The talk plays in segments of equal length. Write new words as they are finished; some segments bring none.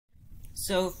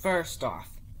So first off,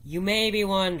 you may be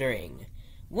wondering,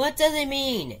 what does it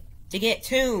mean to get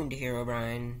tuned,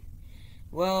 Herobrine?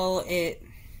 Well, it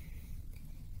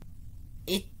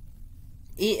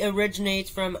originates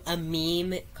from a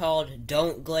meme called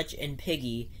Don't Glitch in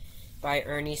Piggy by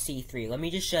Ernie C3. Let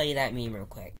me just show you that meme real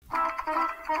quick.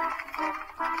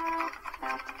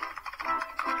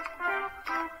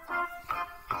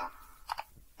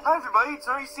 Hi everybody, it's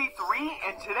Ernie C3,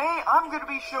 and today I'm going to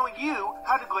be showing you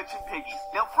how to glitch in Piggy.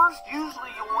 Now first, usually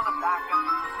you'll want to back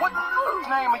up. What the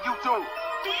name are you doing?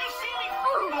 Do you see me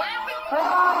laughing?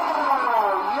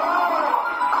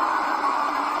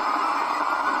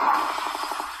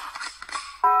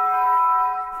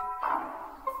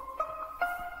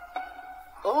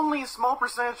 Only a small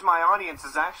percentage of my audience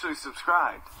is actually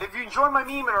subscribed. If you enjoy my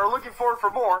meme and are looking forward for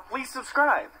more, please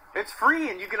subscribe. It's free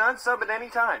and you can unsub at any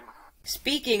time.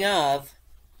 Speaking of,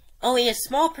 only a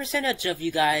small percentage of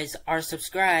you guys are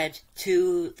subscribed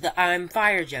to the I'm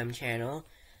Fire Gem channel.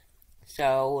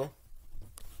 So,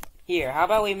 here, how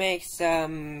about we make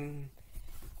some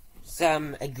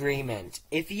agreement.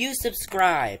 If you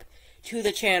subscribe to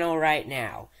the channel right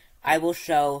now, I will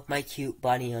show my cute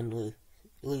bunny on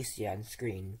Lucy on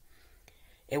screen.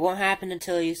 It won't happen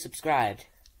until you subscribed.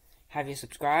 Have you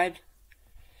subscribed?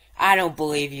 I don't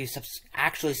believe you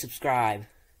actually subscribe.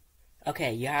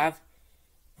 Okay, you have?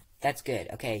 That's good.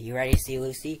 Okay, you ready to see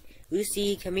Lucy?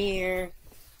 Lucy, come here.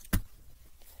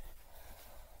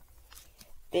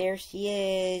 There she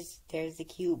is. There's the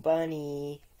cute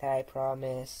bunny that I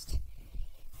promised.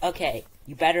 Okay,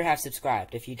 you better have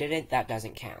subscribed. If you didn't, that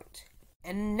doesn't count.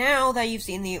 And now that you've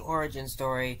seen the origin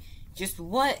story, just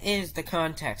what is the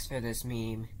context for this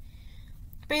meme?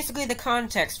 Basically, the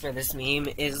context for this meme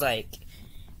is like,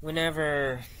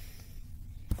 whenever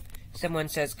someone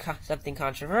says something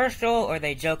controversial, or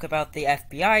they joke about the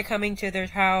FBI coming to their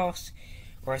house,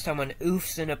 or someone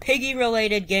oofs in a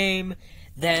piggy-related game,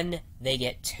 then they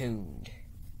get tuned.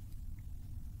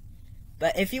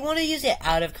 But if you want to use it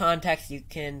out of context, you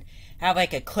can have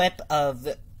like a clip of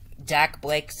Dak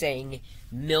Blake saying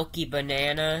milky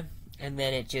banana, and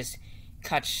then it just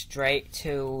cuts straight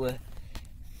to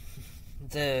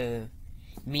the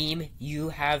meme, you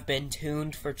have been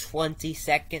tuned for 20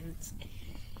 seconds.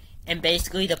 And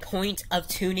basically the point of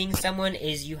tuning someone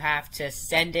is you have to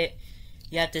send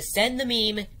the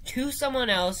meme to someone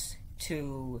else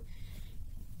to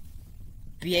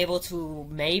be able to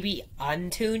maybe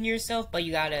untune yourself, but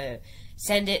you gotta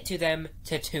send it to them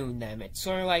to tune them. It's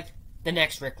sort of like the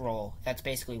next Rickroll. That's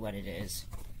basically what it is.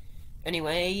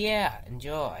 Anyway, yeah,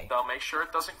 enjoy. So make sure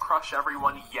it doesn't crush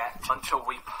everyone yet until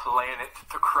we plan it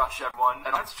to crush everyone.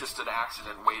 And that's just an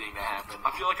accident waiting to happen.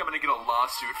 I feel like I'm gonna get a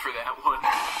lawsuit for that one.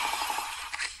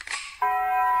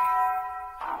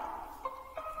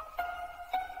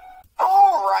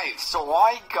 Alright, so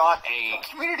I got a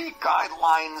community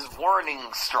guidelines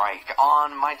warning strike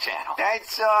on my channel.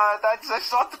 That's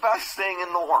not the best thing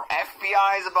in the world.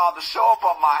 FBI is about to show up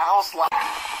at my house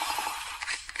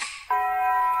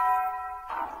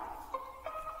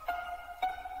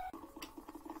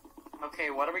Okay,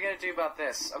 what are we gonna do about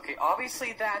this? Okay,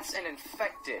 obviously that's an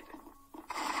infected.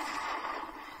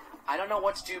 I don't know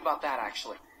what to do about that,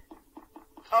 actually.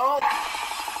 Oh!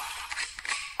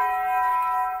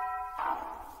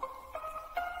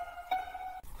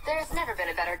 There's never been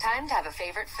a better time to have a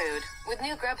favorite food. With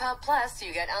new Grubhub Plus,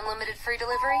 you get unlimited free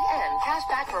delivery and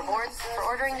cashback rewards for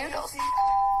ordering noodles.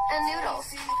 And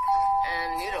noodles.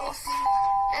 And noodles.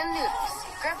 And noodles.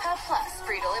 Grubhub Plus,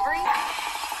 free delivery.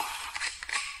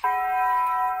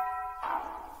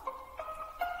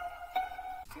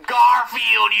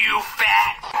 Garfield, you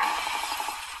fat!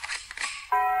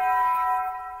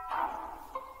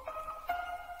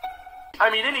 I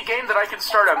mean, any game that I can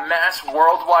start a mass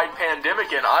worldwide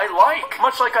pandemic in, I like.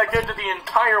 Much like I did to the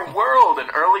entire world in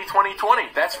early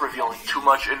 2020. That's revealing too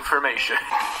much information.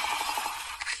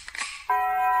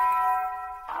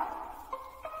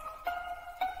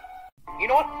 You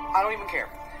know what? I don't even care.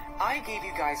 I gave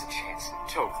you guys a chance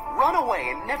to run away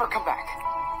and never come back.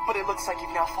 But it looks like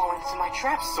you've now fallen into my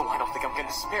traps, so I don't think I'm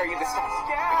gonna spare you this time.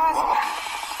 Yes!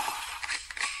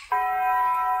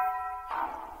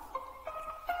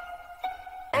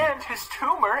 And his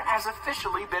tumor has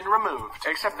officially been removed.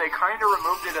 Except they kinda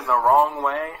removed it in the wrong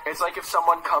way. It's like if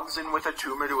someone comes in with a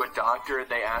tumor to a doctor and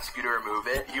they ask you to remove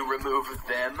it, you remove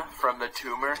them from the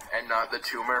tumor and not the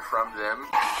tumor from them.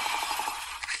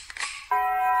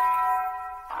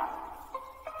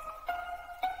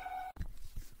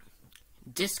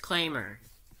 Disclaimer.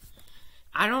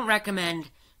 I don't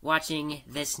recommend watching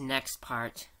this next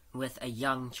part with a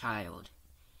young child.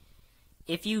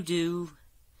 If you do,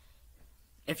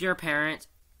 if you're a parent,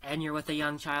 and you're with a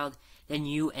young child, then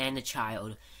you and the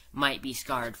child might be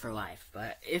scarred for life.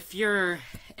 But if you're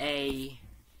an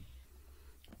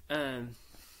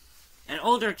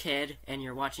older kid and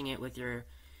you're watching it with your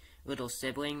little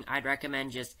sibling, I'd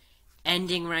recommend just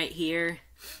ending right here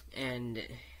and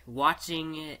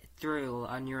watching it through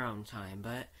on your own time.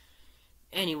 But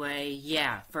anyway,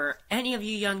 yeah, for any of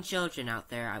you young children out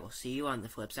there, I will see you on the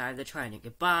flip side of the train.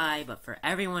 Goodbye. But for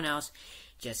everyone else,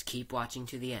 just keep watching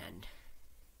to the end.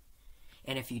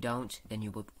 And if you don't, then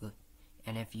you will.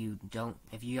 And if you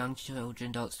young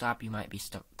children don't stop, you might be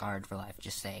scarred for life.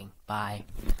 Just saying. Bye.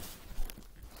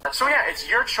 So yeah, it's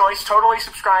your choice. Totally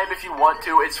subscribe if you want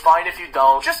to. It's fine if you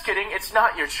don't. Just kidding, it's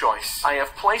not your choice. I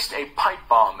have placed a pipe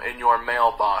bomb in your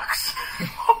mailbox.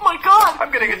 Oh my god!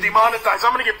 I'm gonna get demonetized.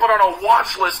 I'm gonna get put on a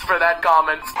watch list for that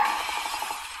comment.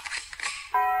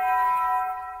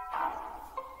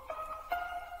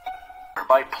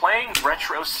 By playing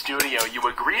Retro Studio, you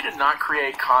agree to not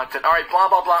create content. Alright, blah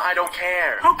blah blah, I don't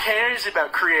care. Who cares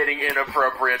about creating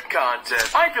inappropriate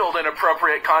content? I build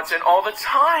inappropriate content all the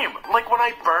time. Like when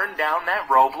I burned down that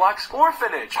Roblox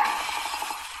orphanage.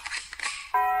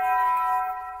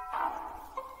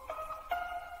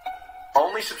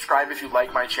 Only subscribe if you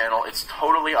like my channel. It's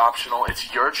totally optional.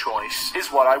 It's your choice,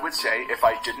 is what I would say if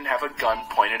I didn't have a gun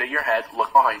pointed at your head.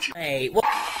 Look behind you. Hey, what?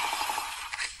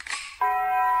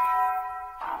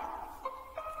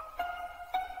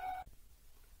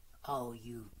 Oh,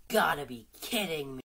 you gotta be kidding me.